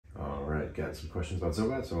got some questions about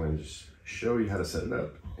Zwobot, so I'm going to just show you how to set it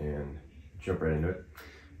up and jump right into it.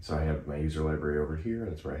 So I have my user library over here.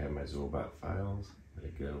 That's where I have my Zwobot files. Let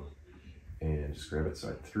it go and just grab it. So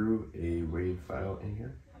I threw a WAV file in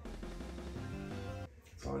here.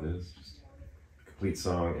 That's all it is. Just a complete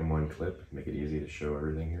song in one clip. Make it easy to show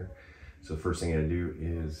everything here. So the first thing you gotta do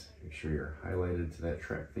is make sure you're highlighted to that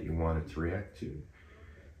track that you want it to react to.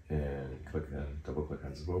 And double click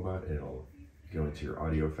on Zwobot, and it'll go into your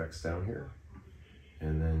audio effects down here.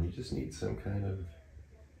 And then you just need some kind of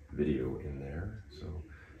video in there. So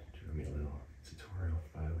do me a little tutorial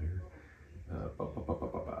file here.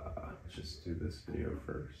 Let's just do this video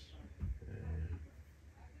first and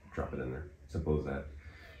drop it in there. Simple as that.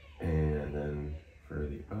 And then for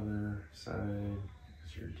the other side,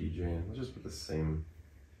 because you're DJing, we'll just put the same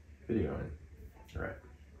video in. All right.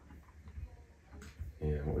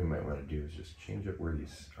 And what we might want to do is just change up where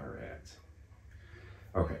these are at.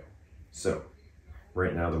 Okay, so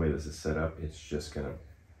right now the way this is set up, it's just gonna,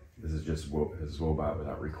 this is just Zwobot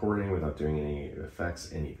without recording, without doing any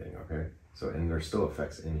effects, anything, okay? So, and there's still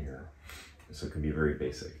effects in here, so it can be very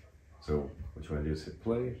basic. So what you wanna do is hit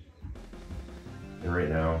play. And right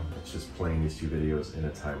now, it's just playing these two videos in a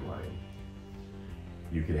timeline.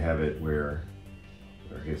 You could have it where,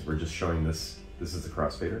 okay, so we're just showing this is the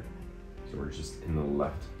crossfader. So we're just in the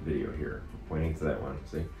left video here, pointing to that one,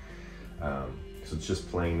 see? So it's just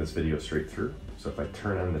playing this video straight through. So if I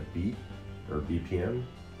turn on the beat or BPM,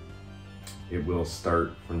 it will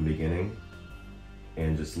start from the beginning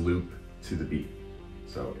and just loop to the beat.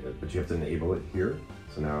 So, but you have to enable it here.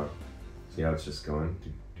 So now, see how it's just going?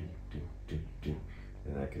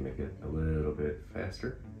 And I can make it a little bit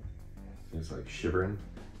faster. It's like shivering.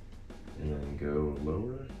 And then go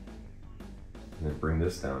lower. And then bring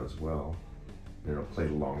this down as well. And it'll play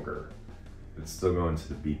longer. It's still going to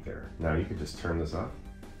the beat there. Now you can just turn this off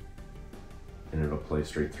and it'll play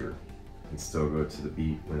straight through and still go to the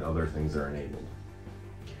beat when other things are enabled.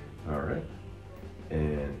 All right.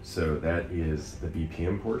 And so that is the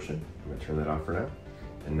BPM portion. I'm gonna turn that off for now.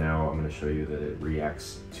 And now I'm gonna show you that it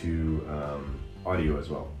reacts to audio as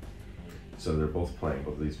well. So they're both playing,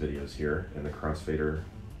 both of these videos here, and the crossfader,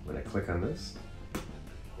 when I click on this,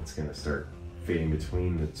 it's gonna start fading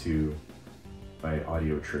between the two by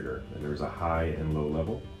audio trigger. And there's a high and low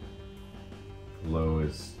level. Low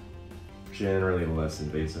is generally less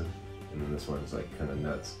invasive, and then this one's like kind of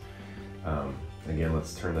nuts. Again,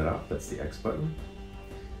 let's turn that off. That's the X button.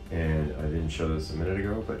 And I didn't show this a minute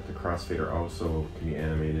ago, but the crossfader also can be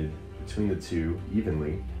animated between the two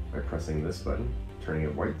evenly by pressing this button, turning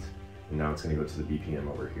it white, and now it's gonna go to the BPM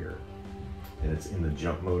over here. And it's in the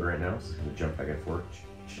jump mode right now, so it's gonna jump back and forth.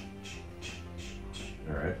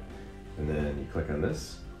 All right, and then you click on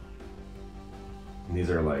this. And these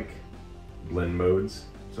are like blend modes,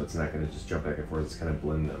 so it's not gonna just jump back and forth, it's gonna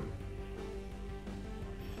blend them.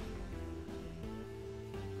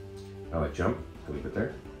 I like jump, leave it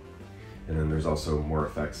there. And then there's also more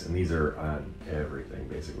effects, and these are on everything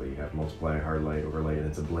basically. You have multiply, hard light, overlay, and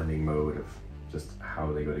it's a blending mode of just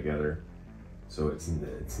how they go together. So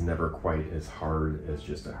it's never quite as hard as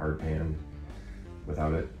just a hard pan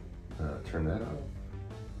without it. Turn that off.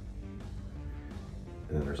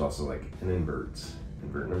 And then there's also like an invert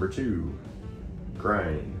number 2,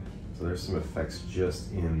 grind. So there's some effects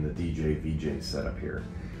just in the DJ VJ setup here.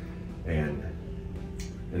 And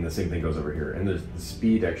the same thing goes over here. And the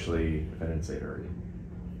speed actually, if I didn't say it already,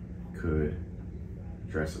 could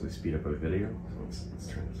drastically speed up a video. So let's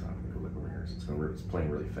turn this off and go look over here. So it's playing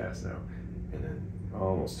really fast now. And then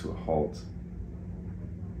almost to a halt.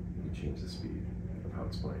 You can change the speed of how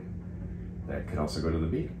it's playing. That could also go to the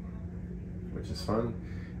beat, which is fun.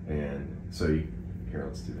 And so here,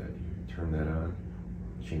 let's do that. You turn that on,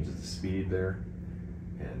 changes the speed there,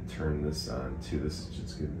 and turn this on to this,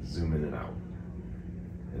 just gonna zoom in and out.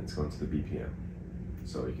 And it's going to the BPM.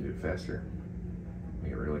 So you can do it faster,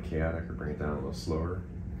 make it really chaotic, or bring it down a little slower.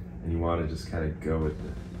 And you want to just kind of go with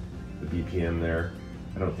the BPM there.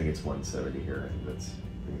 I don't think it's 170 here, I think that's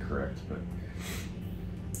incorrect, but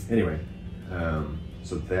anyway,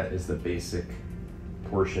 so that is the basic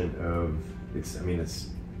portion of, it's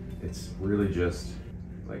really just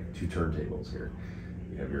like two turntables here.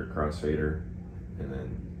 You have your crossfader, and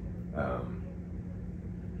then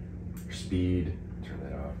your speed, turn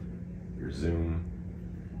that off, your zoom,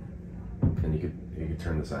 and you could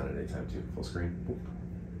turn this on at any time too, full screen, boop.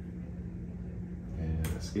 And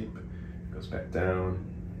escape, goes back down,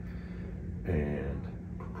 and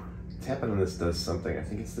tapping on this does something. I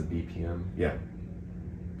think it's the BPM. Yeah,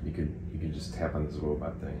 you could just tap on the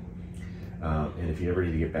Zwobot thing. And if you ever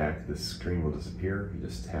need to get back, the screen will disappear. You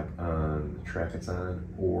just tap on the track it's on,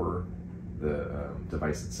 or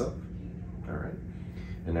device itself. All right,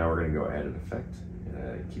 and now we're going to go add an effect.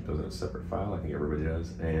 Keep those in a separate file. I think everybody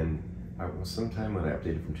does. And sometime when I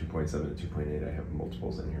updated from 2.7 to 2.8, I have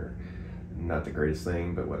multiples in here. Not the greatest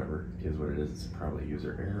thing, but whatever, is what it is. It's probably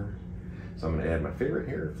user error. So I'm going to add my favorite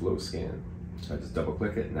here, flow scan. So I just double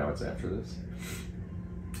click it, and now it's after this.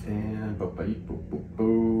 And all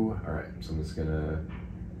right, so I'm just going to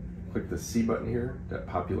click the C button here. That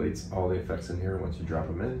populates all the effects in here once you drop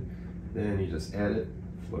them in. Then you just add it,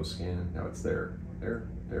 flow scan. Now it's there. There.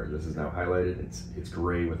 This is now highlighted. It's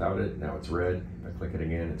gray without it. Now it's red. If I click it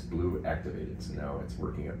again, it's blue activated. So now it's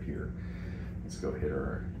working up here. Let's go hit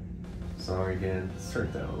our song again. Let's turn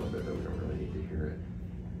it down a little bit, though we don't really need to hear it.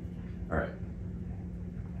 All right.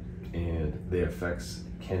 And the effects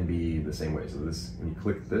can be the same way. So this, when you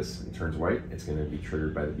click this, it turns white. It's going to be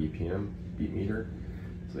triggered by the BPM, beat meter.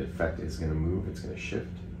 So the effect is going to move. It's going to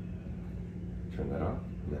shift. Turn that off.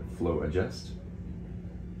 And then flow adjust.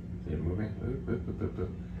 See it moving? Boop, boop, boop, boop, boop.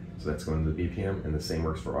 So that's going to the BPM, and the same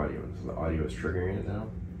works for audio. So the audio is triggering it now.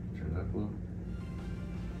 Turn that up a little.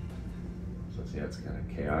 So see how it's kind of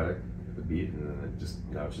chaotic, the beat, and then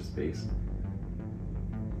now it's just bass.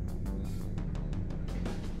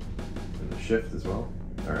 And the shift as well.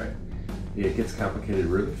 All right. It gets complicated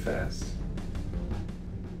really fast.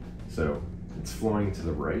 So it's flowing to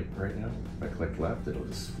the right now. If I click left, it'll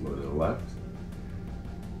just flow to the left.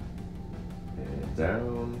 And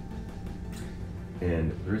down.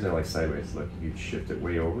 And the reason I like sideways, look, you could shift it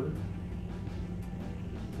way over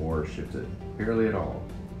or shift it barely at all,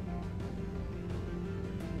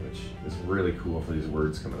 which is really cool for these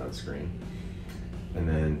words coming on screen. And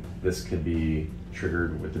then this could be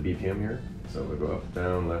triggered with the BPM here. So we'll go up,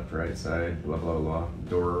 down, left, right, side, blah, blah, blah,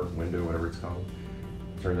 door, window, whatever it's called.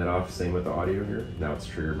 Turn that off, same with the audio here. Now it's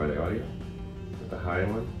triggered by the audio. With the high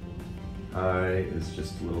one, high is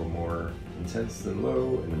just a little more intense than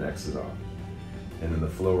low, and then X is off. And then the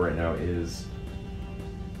flow right now is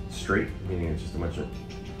straight, meaning it's just a bunch of,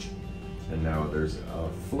 and now there's a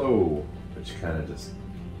flow, which kind of just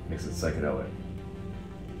makes it psychedelic,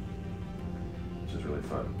 which is really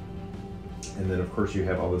fun. And then of course you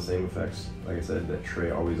have all the same effects. Like I said, that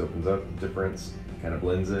tray always opens up, difference, kind of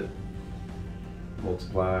blends it,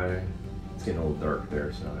 multiply. It's getting a little dark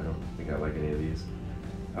there, so I don't think I like any of these.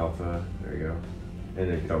 Alpha, there you go.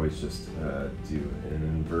 And you could always just do an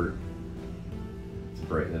invert to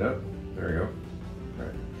brighten it up. There we go. All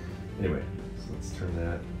right. Anyway, so let's turn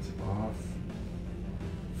that to off.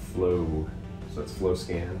 Flow. So that's flow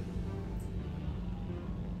scan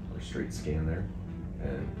or straight scan there.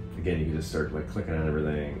 And again, you can just start like clicking on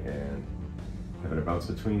everything and having it bounce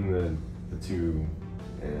between the two,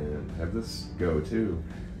 and have this go too,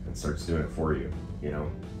 and starts doing it for you. You know,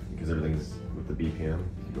 because everything's with the BPM.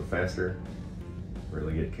 You go faster.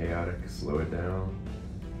 Really get chaotic, slow it down,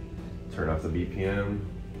 turn off the BPM,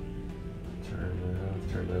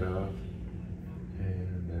 turn that off,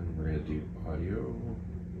 and then we're gonna do audio,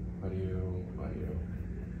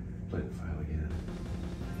 play the file again.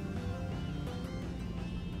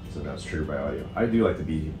 So now it's triggered by audio. I do like the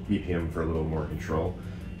BPM for a little more control,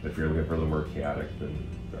 but if you're looking for a little more chaotic, then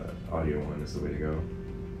the audio one is the way to go.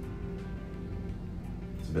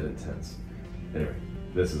 It's a bit intense. Anyway.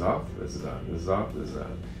 This is off, this is on, this is off, this is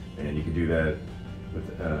on. And you can do that with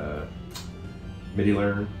MIDI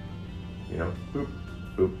learn, you know, boop,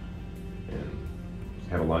 boop, and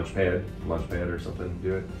have a launch pad or something to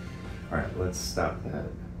do it. All right, let's stop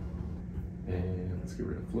that. And let's get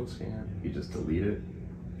rid of flow scan. You just delete it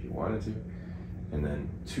if you wanted to. And then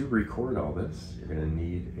to record all this, you're gonna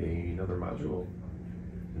need another module.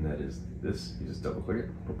 And that is this, you just double click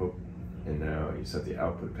it, boop, boop. And now you set the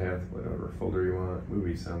output path, whatever folder you want.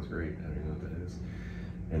 Movie sounds great, I don't even know what that is.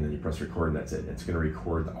 And then you press record, and that's it. It's gonna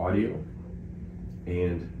record the audio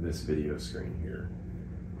and this video screen here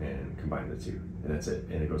and combine the two. And that's it,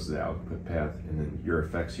 and it goes to the output path. And then your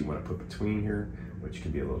effects you wanna put between here, which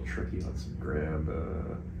can be a little tricky. Let's grab,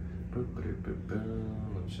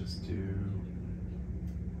 let's just do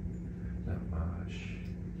that mosh,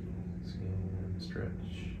 scan, stretch.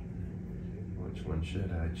 Which one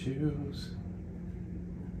should I choose?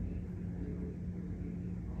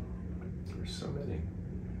 There's so many.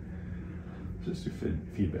 Just do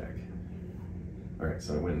feedback. All right,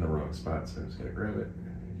 so I went in the wrong spot, so I'm just gonna grab it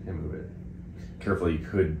and move it. Carefully, you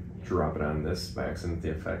could drop it on this by accident,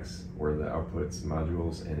 the effects or the outputs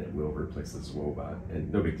modules, and it will replace the Zwobot.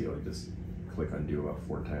 And no big deal, you just click undo about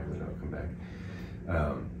 4 times and it'll come back.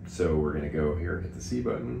 So we're gonna go here, hit the C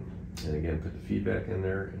button, and again, put the feedback in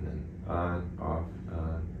there, and then on, off,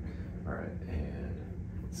 on. All right, and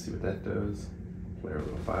let's see what that does. Play our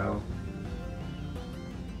little file.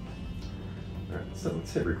 So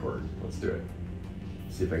let's hit record. Let's do it.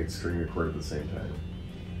 See if I can screen record at the same time.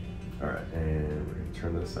 All right, and we're gonna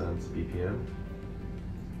turn this on to BPM.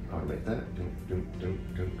 Automate that. Dunk, dunk, dunk,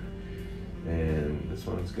 dunk. And this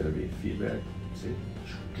one's gonna be feedback. See?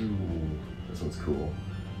 This one's cool.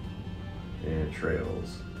 And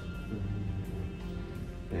trails.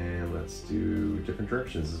 And let's do different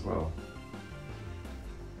directions as well.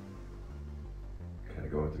 Kind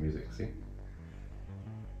of go with the music, see?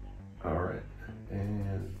 All right,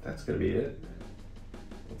 and that's gonna be it.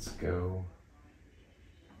 Let's go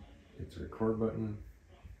hit the record button.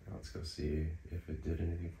 Now let's go see if it did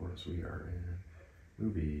anything for us. We are in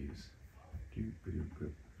movies.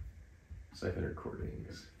 Siphon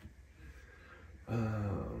recordings.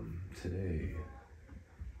 Today.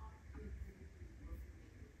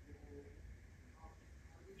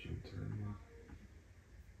 June 30th.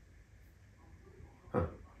 Huh.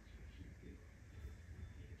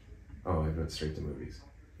 Oh, I went straight to movies.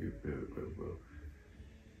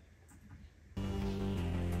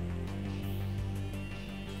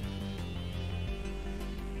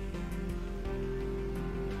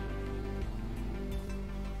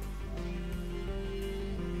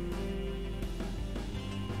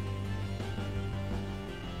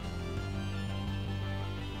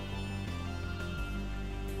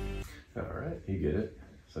 All right, you get it.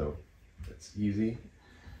 So it's easy.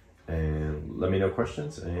 And let me know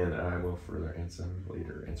questions, and I will further answer them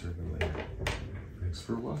later. Thanks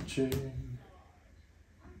for watching.